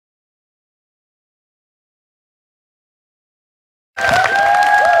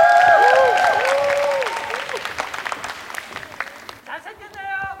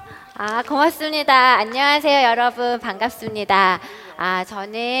고맙습니다. 안녕하세요, 여러분. 반갑습니다.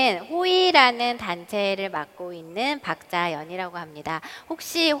 저는 호의라는 단체를 맡고 있는 박자연이라고 합니다.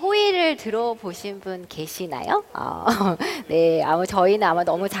 혹시 호의를 들어보신 분 계시나요? 네, 저희는 아마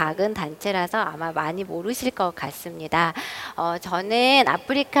너무 작은 단체라서 아마 많이 모르실 것 같습니다. 저는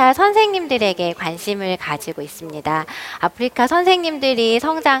아프리카 선생님들에게 관심을 가지고 있습니다. 아프리카 선생님들이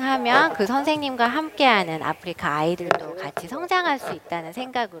성장하면 그 선생님과 함께하는 아프리카 아이들도 같이 성장할 수 있다는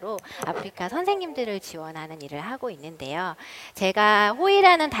생각으로 아프리카 선생님들을 지원하는 일을 하고 있는데요. 제가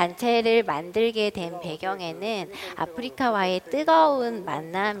호의라는 단체를 만들게 된 배경에는 아프리카와의 뜨거운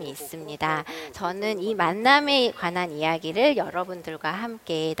만남이 있습니다. 저는 이 만남에 관한 이야기를 여러분들과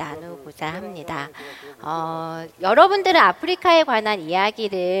함께 나누고자 합니다. 여러분들은 아프리카에 관한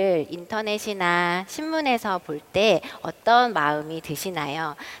이야기를 인터넷이나 신문에서 볼 때 어떤 마음이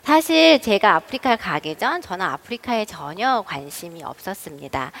드시나요? 사실 제가 아프리카 가기 전 저는 아프리카에 전혀 관심이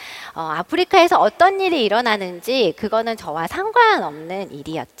없었습니다. 아프리카에서 어떤 일이 일어나는지 그거는 저와 상관없는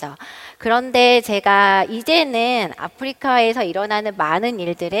일이었죠. 그런데 제가 이제는 아프리카에서 일어나는 많은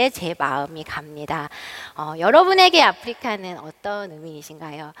일들에 제 마음이 갑니다. 여러분에게 아프리카는 어떤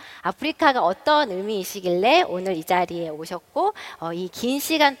의미이신가요? 아프리카가 어떤 의미이시길래 오늘 이 자리에 오셨고 이 긴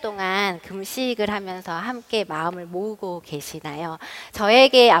시간 동안 금식을 하면서 함께 마음을 모으고 계시나요?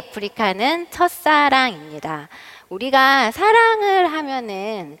 저에게 아프리카는 첫사랑입니다. 우리가 사랑을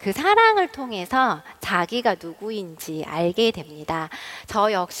하면은 그 사랑을 통해서 자기가 누구인지 알게 됩니다.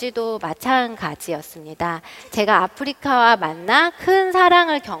 저 역시도 마찬가지였습니다. 제가 아프리카와 만나 큰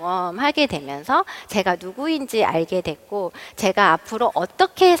사랑을 경험하게 되면서 제가 누구인지 알게 됐고 제가 앞으로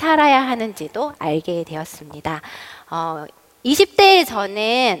어떻게 살아야 하는지도 알게 되었습니다. 20대에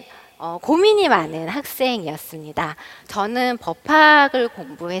저는 고민이 많은 학생이었습니다. 저는 법학을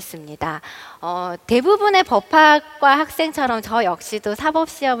공부했습니다. 대부분의 법학과 학생처럼 저 역시도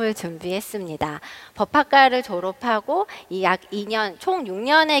사법시험을 준비했습니다. 법학과를 졸업하고 약 2년, 총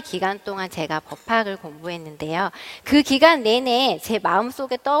 6년의 기간 동안 제가 법학을 공부했는데요. 그 기간 내내 제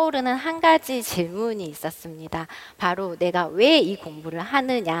마음속에 떠오르는 한 가지 질문이 있었습니다. 바로 내가 왜 이 공부를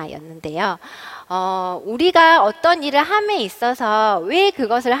하느냐였는데요. 우리가 어떤 일을 함에 있어서 왜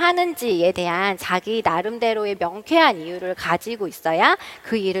그것을 하는지에 대한 자기 나름대로의 명쾌한 이유를 가지고 있어야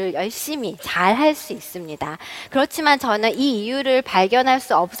그 일을 열심히 잘 할 수 있습니다. 그렇지만 저는 이 이유를 발견할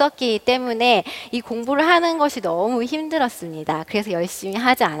수 없었기 때문에 이 공부를 하는 것이 너무 힘들었습니다. 그래서 열심히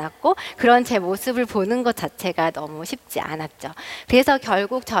하지 않았고 그런 제 모습을 보는 것 자체가 너무 쉽지 않았죠. 그래서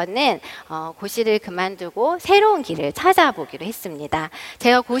결국 저는 고시를 그만두고 새로운 길을 찾아보기로 했습니다.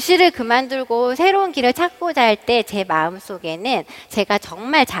 제가 고시를 그만두고 새로운 길을 찾고자 할 때 제 마음속에는 제가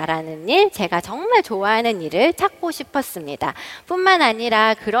정말 잘하는 일, 제가 정말 좋아하는 일을 찾고 싶었습니다. 뿐만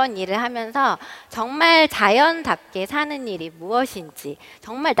아니라 그런 일을 하면서 정말 자연답게 사는 일이 무엇인지,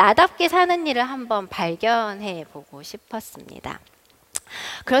 정말 나답게 사는 일을 한번 발견해 보고 싶었습니다.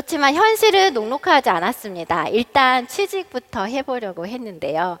 그렇지만 현실은 녹록하지 않았습니다. 일단 취직부터 해보려고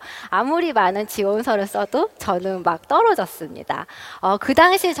했는데요. 아무리 많은 지원서를 써도 저는 막 떨어졌습니다. 그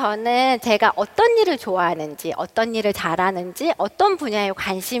당시 저는 제가 어떤 일을 좋아하는지, 어떤 일을 잘하는지, 어떤 분야에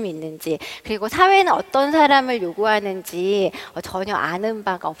관심이 있는지, 그리고 사회는 어떤 사람을 요구하는지 전혀 아는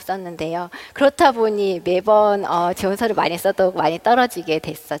바가 없었는데요. 그렇다 보니 매번 지원서를 많이 써도 많이 떨어지게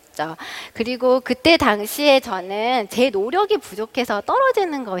됐었죠. 그리고 그때 당시에 저는 제 노력이 부족해서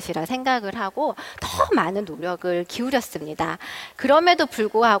떨어지는 것이라 생각을 하고 더 많은 노력을 기울였습니다. 그럼에도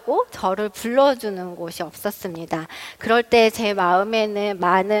불구하고 저를 불러주는 곳이 없었습니다. 그럴 때 제 마음에는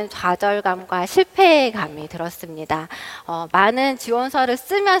많은 좌절감과 실패감이 들었습니다. 많은 지원서를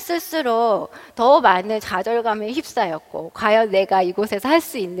쓰면 쓸수록 더 많은 좌절감에 휩싸였고 과연 내가 이곳에서 할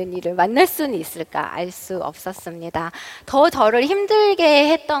수 있는 일을 만날 수는 있을까 알 수 없었습니다. 더 저를 힘들게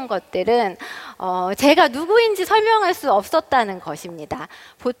했던 것들은 제가 누구인지 설명할 수 없었다는 것입니다.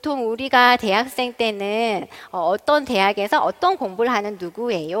 보통 우리가 대학생 때는 어떤 대학에서 어떤 공부를 하는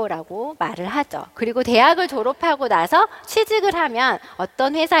누구예요? 라고 말을 하죠. 그리고 대학을 졸업하고 나서 취직을 하면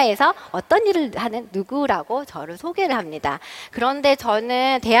어떤 회사에서 어떤 일을 하는 누구라고 저를 소개를 합니다. 그런데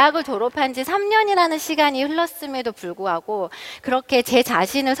저는 대학을 졸업한 지 3년이라는 시간이 흘렀음에도 불구하고 그렇게 제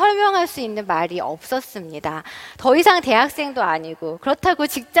자신을 설명할 수 있는 말이 없었습니다. 더 이상 대학생도 아니고 그렇다고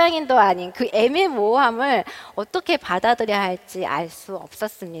직장인도 아닌 그 애매모호함을 어떻게 받아들여야 할지 알 수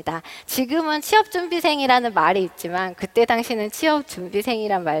없었습니다. 지금은 취업준비생이라는 말이 있지만 그때 당시는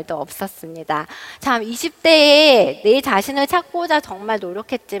취업준비생이란 말도 없었습니다. 참 20대에 내 자신을 찾고자 정말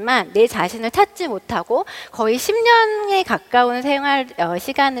노력했지만 내 자신을 찾지 못하고 거의 10년에 가까운 생활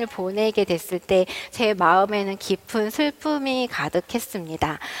시간을 보내게 됐을 때 제 마음에는 깊은 슬픔이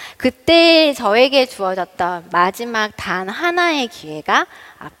가득했습니다. 그때 저에게 주어졌던 마지막 단 하나의 기회가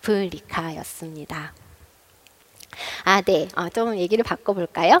아프리카였습니다. 네. 좀 얘기를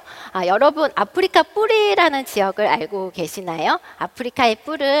바꿔볼까요? 여러분, 아프리카 뿔이라는 지역을 알고 계시나요? 아프리카의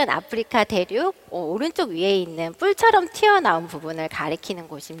뿔은 아프리카 대륙 오른쪽 위에 있는 뿔처럼 튀어나온 부분을 가리키는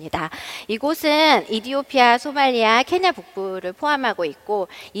곳입니다. 이곳은 이디오피아, 소말리아, 케냐 북부를 포함하고 있고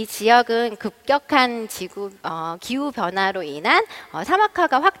이 지역은 급격한 기후 변화로 인한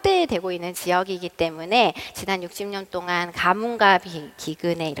사막화가 확대되고 있는 지역이기 때문에 지난 60년 동안 가뭄과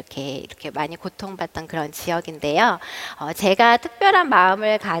기근에 이렇게 많이 고통받던 그런 지역인데요. 제가 특별한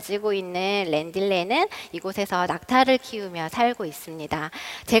마음을 가지고 있는 랜딜레는 이곳에서 낙타를 키우며 살고 있습니다.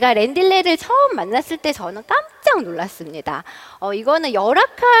 제가 랜딜레를 처음 만났을 때 저는 깜짝 놀랐습니다. 이거는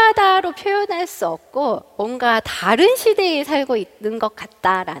열악하다로 표현할 수 없고 뭔가 다른 시대에 살고 있는 것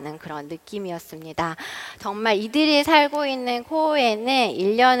같다라는 그런 느낌이었습니다. 정말 이들이 살고 있는 코오에는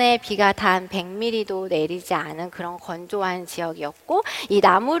 1년에 비가 단 100mm도 내리지 않은 그런 건조한 지역이었고 이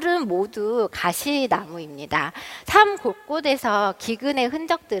나무는 모두 가시나무입니다. 삶 곳곳에서 기근의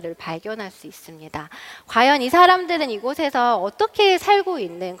흔적들을 발견할 수 있습니다. 과연 이 사람들은 이곳에서 어떻게 살고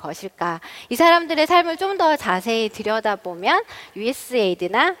있는 것일까? 이 사람들의 삶을 좀 더 자세히 들여다보면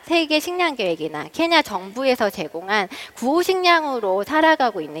USAID나 세계 식량계획이나 케냐 정부에서 제공한 구호 식량으로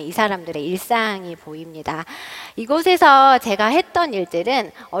살아가고 있는 이 사람들의 일상이 보입니다. 이곳에서 제가 했던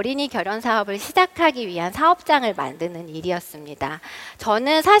일들은 어린이 결혼 사업을 시작하기 위한 사업장을 만드는 일이었습니다.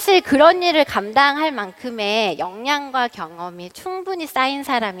 저는 사실 그런 일을 감당할 만큼의 역량과 경험이 충분히 쌓인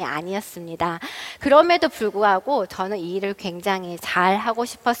사람이 아니었습니다. 그럼에도 불구하고 저는 이 일을 굉장히 잘 하고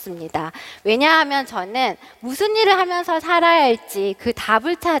싶었습니다. 왜냐하면 저는 무슨 일을 하면서 살아야 할지 그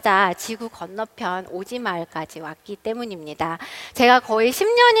답을 찾아 지구 건너편 오지마을까지 왔기 때문입니다. 제가 거의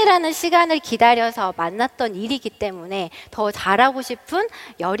 10년이라는 시간을 기다려서 만났던 일이기 때문에 더 잘하고 싶은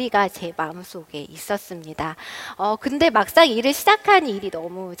열의가 제 마음속에 있었습니다. 근데 막상 일을 시작한 일이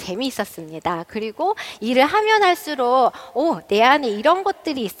너무 재미있었습니다. 그리고 일을 하면 할수록 내 안에 이런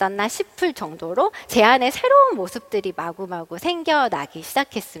것들이 있었나 싶을 정도로 제 안에 새로운 모습들이 마구마구 생겨나기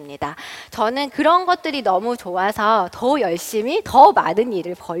시작했습니다. 저는 그런 것들이 너무 좋아서 더 열심히 더 많은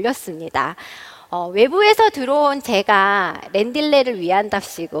일을 벌였습니다. 외부에서 들어온 제가 랜딜레를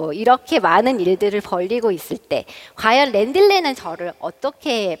위한답시고 이렇게 많은 일들을 벌리고 있을 때 과연 랜딜레는 저를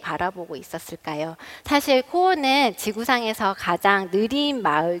어떻게 바라보고 있었을까요? 사실 코오는 지구상에서 가장 느린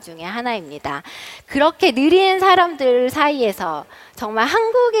마을 중에 하나입니다. 그렇게 느린 사람들 사이에서 정말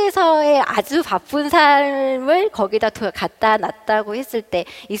한국에서의 아주 바쁜 삶을 거기다 갖다 놨다고 했을 때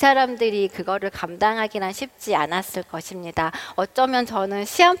이 사람들이 그거를 감당하기는 쉽지 않았을 것입니다. 어쩌면 저는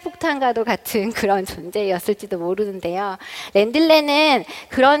시한폭탄과도 같은 그런 존재였을지도 모르는데요. 랜딜레는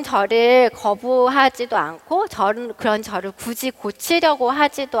그런 저를 거부하지도 않고 그런 저를 굳이 고치려고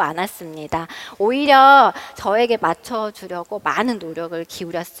하지도 않았습니다. 오히려 저에게 맞춰주려고 많은 노력을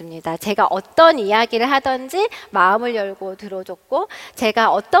기울였습니다. 제가 어떤 이야기를 하든지 마음을 열고 들어줬고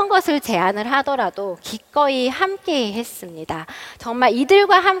제가 어떤 것을 제안을 하더라도 기꺼이 함께 했습니다. 정말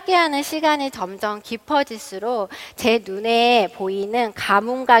이들과 함께하는 시간이 점점 깊어질수록 제 눈에 보이는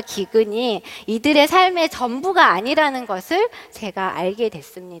가뭄과 기근이 이들의 삶의 전부가 아니라는 것을 제가 알게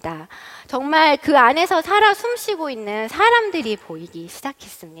됐습니다. 정말 그 안에서 살아 숨쉬고 있는 사람들이 보이기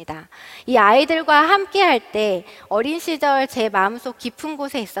시작했습니다. 이 아이들과 함께할 때 어린 시절 제 마음속 깊은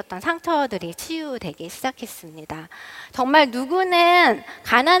곳에 있었던 상처들이 치유되기 시작했습니다. 정말 누구는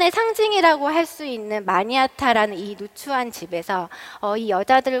가난의 상징이라고 할 수 있는 마니아타라는 이 누추한 집에서 이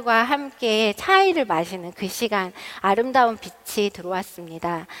여자들과 함께 차이를 마시는 그 시간 아름다운 빛이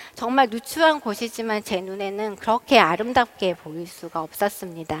들어왔습니다. 정말 누추한 곳이지만 제 눈에는 그렇게 아름답게 보일 수가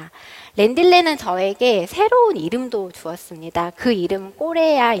없었습니다. 랜딜레는 저에게 새로운 이름도 주었습니다. 그 이름은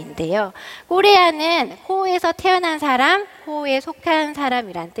꼬레아인데요. 꼬레아는 코오에서 태어난 사람, 코오에 속한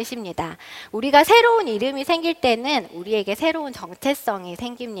사람이란 뜻입니다. 우리가 새로운 이름이 생길 때는 우리에게 새로운 정체성이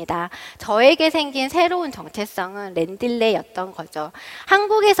생깁니다. 저에게 생긴 새로운 정체성은 랜딜레였던 거죠.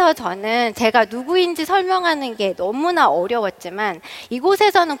 한국에서 저는 제가 누구인지 설명하는 게 너무나 어려웠지만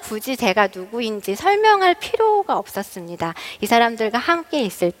이곳에서는 굳이 제가 누구인지 설명할 필요가 없었습니다. 이 사람들과 함께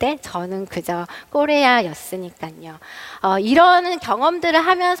있을 때 저는 그저 꼬레아였으니까요. 이런 경험들을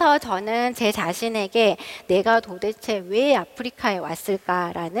하면서 저는 제 자신에게 내가 도대체 왜 아프리카에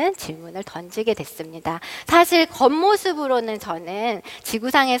왔을까라는 질문을 던지게 됐습니다. 사실 겉모습으로는 저는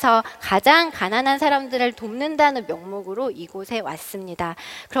지구상에서 가장 가난한 사람들을 돕는다는 명목으로 이곳에 왔습니다.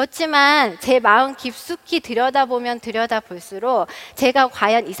 그렇지만 제 마음 깊숙이 들여다보면 들여다볼수록 제가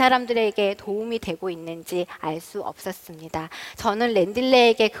과연 이 사람들에게 도움이 되고 있는지 알 수 없었습니다. 저는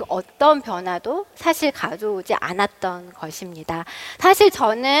랜딜레에게 그 어떤 변화도 사실 가져오지 않았던 것입니다. 사실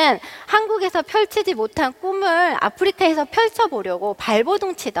저는 한국에서 펼치지 못한 꿈을 아프리카에서 펼쳐보려고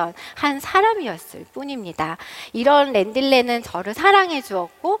발버둥 치던 한 사람이었을 뿐입니다. 이런 랜딜레는 저를 사랑해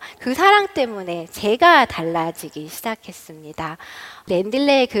주었고 그 사랑 때문에 제가 달라지기 시작했습니다.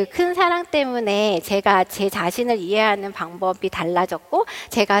 랜딜레의 그 큰 사랑 때문에 제가 제 자신을 이해하는 방법이 달라졌고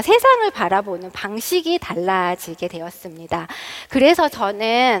제가 세상을 바라보는 방식이 달라지게 되었습니다. 그래서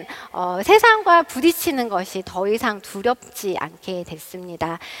저는 세상과 부딪히는 것이 더 이상 두렵지 않게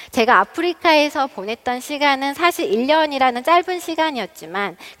됐습니다. 제가 아프리카에서 보냈던 시간은 사실 1년이라는 짧은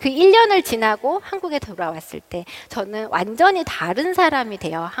시간이었지만 그 1년을 지나고 한국에 돌아왔을 때 저는 완전히 다른 사람이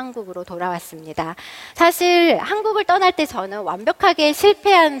되어 한국으로 돌아왔습니다. 사실 한국을 떠날 때 저는 완벽하게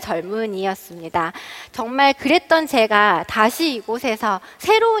실패한 젊은이였습니다. 정말 그랬던 제가 다시 이곳에서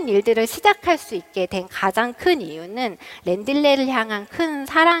새로운 일들을 시작할 수 있게 된 가장 큰 이유는 랜딜레를 향한 큰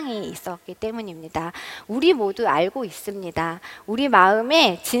사랑이 있었기 때문입니다. 우리 모두 알고 있습니다. 우리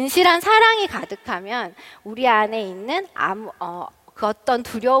마음에 진실한 사랑이 가득하면 우리 안에 있는 그 어떤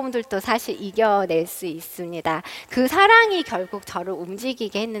두려움들도 사실 이겨낼 수 있습니다. 그 사랑이 결국 저를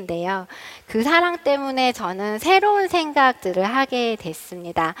움직이게 했는데요. 그 사랑 때문에 저는 새로운 생각들을 하게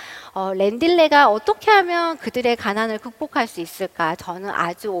됐습니다. 랜딜레가 어떻게 하면 그들의 가난을 극복할 수 있을까? 저는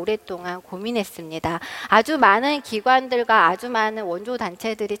아주 오랫동안 고민했습니다. 아주 많은 기관들과 아주 많은 원조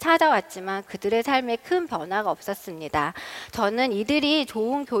단체들이 찾아왔지만 그들의 삶에 큰 변화가 없었습니다. 저는 이들이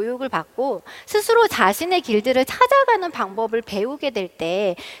좋은 교육을 받고 스스로 자신의 길들을 찾아가는 방법을 배우게 될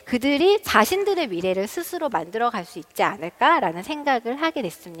때 그들이 자신들의 미래를 스스로 만들어갈 수 있지 않을까라는 생각을 하게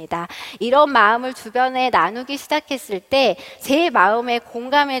됐습니다. 이런 마음을 주변에 나누기 시작했을 때 제 마음에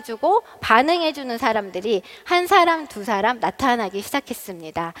공감해주고 반응해주는 사람들이 한 사람, 두 사람 나타나기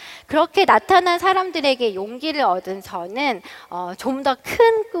시작했습니다. 그렇게 나타난 사람들에게 용기를 얻은 저는 좀 더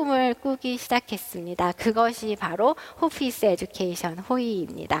큰 꿈을 꾸기 시작했습니다. 그것이 바로 호피스 에듀케이션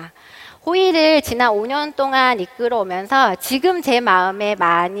호이입니다. 호의를 지난 5년 동안 이끌어오면서 지금 제 마음에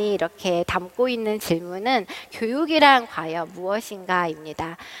많이 이렇게 담고 있는 질문은 교육이란 과연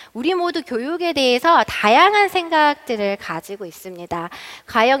무엇인가입니다. 우리 모두 교육에 대해서 다양한 생각들을 가지고 있습니다.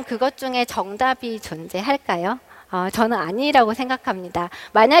 과연 그것 중에 정답이 존재할까요? 저는 아니라고 생각합니다.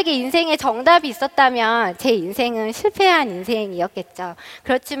 만약에 인생에 정답이 있었다면 제 인생은 실패한 인생이었겠죠.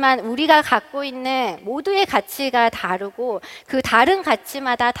 그렇지만 우리가 갖고 있는 모두의 가치가 다르고 그 다른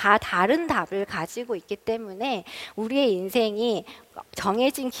가치마다 다 다른 답을 가지고 있기 때문에 우리의 인생이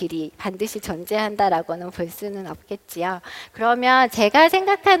정해진 길이 반드시 존재한다라고는 볼 수는 없겠지요. 그러면 제가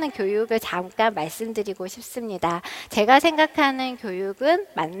생각하는 교육을 잠깐 말씀드리고 싶습니다. 제가 생각하는 교육은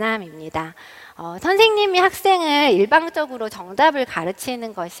만남입니다. 선생님이 학생을 일방적으로 정답을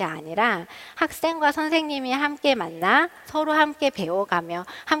가르치는 것이 아니라 학생과 선생님이 함께 만나 서로 함께 배워가며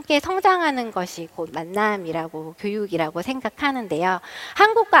함께 성장하는 것이 곧 만남이라고 교육이라고 생각하는데요.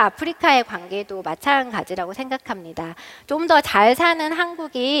 한국과 아프리카의 관계도 마찬가지라고 생각합니다. 좀 더 잘 사는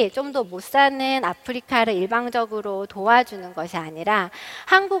한국이 좀 더 못 사는 아프리카를 일방적으로 도와주는 것이 아니라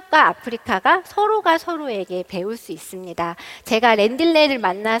한국과 아프리카가 서로가 서로에게 배울 수 있습니다. 제가 랜딜레를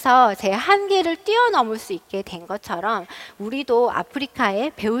만나서 제 한계를 뛰어넘을 수 있게 된 것처럼 우리도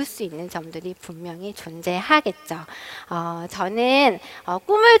아프리카에 배울 수 있는 점들이 분명히 존재하겠죠. 저는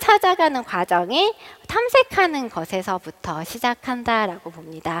꿈을 찾아가는 과정이 탐색하는 것에서부터 시작한다라고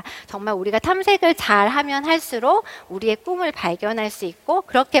봅니다. 정말 우리가 탐색을 잘하면 할수록 우리의 꿈을 발견할 수 있고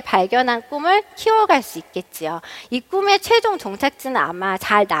그렇게 발견한 꿈을 키워갈 수 있겠지요. 이 꿈의 최종 종착지는 아마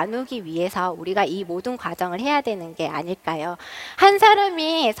잘 나누기 위해서 우리가 이 모든 과정을 해야 되는 게 아닐까요? 한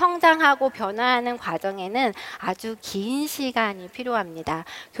사람이 성장하고 변화하는 과정에는 아주 긴 시간이 필요합니다.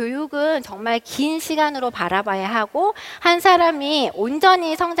 교육은 정말 긴 시간으로 바라봐야 하고 한 사람이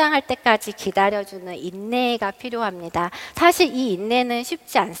온전히 성장할 때까지 기다려주는 인내가 필요합니다. 사실 이 인내는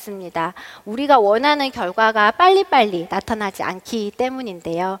쉽지 않습니다. 우리가 원하는 결과가 빨리빨리 나타나지 않기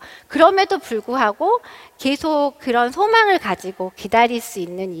때문인데요. 그럼에도 불구하고 계속 그런 소망을 가지고 기다릴 수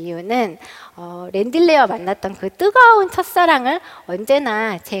있는 이유는 랜딜레와 만났던 그 뜨거운 첫사랑을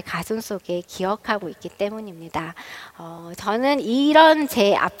언제나 제 가슴 속에 기억하고 있기 때문입니다. 저는 이런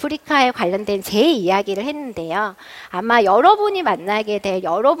제 아프리카에 관련된 제 이야기를 했는데요. 아마 여러분이 만나게 될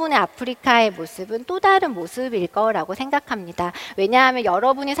여러분의 아프리카의 모습은 또 다른 모습일 거라고 생각합니다. 왜냐하면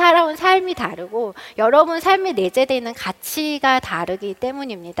여러분이 살아온 삶이 다르고 여러분 삶에 내재되는 가치가 다르기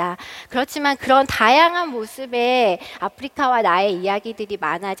때문입니다. 그렇지만 그런 다양한 모습의 아프리카와 나의 이야기들이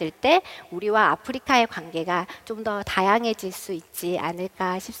많아질 때 우리와 아프리카의 관계가 좀 더 다양해질 수 있지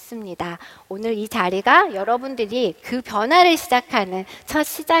않을까 싶습니다. 오늘 이 자리가 여러분들이 그 변화를 시작하는 첫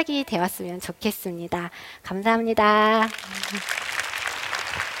시작이 되었으면 좋겠습니다. 감사합니다.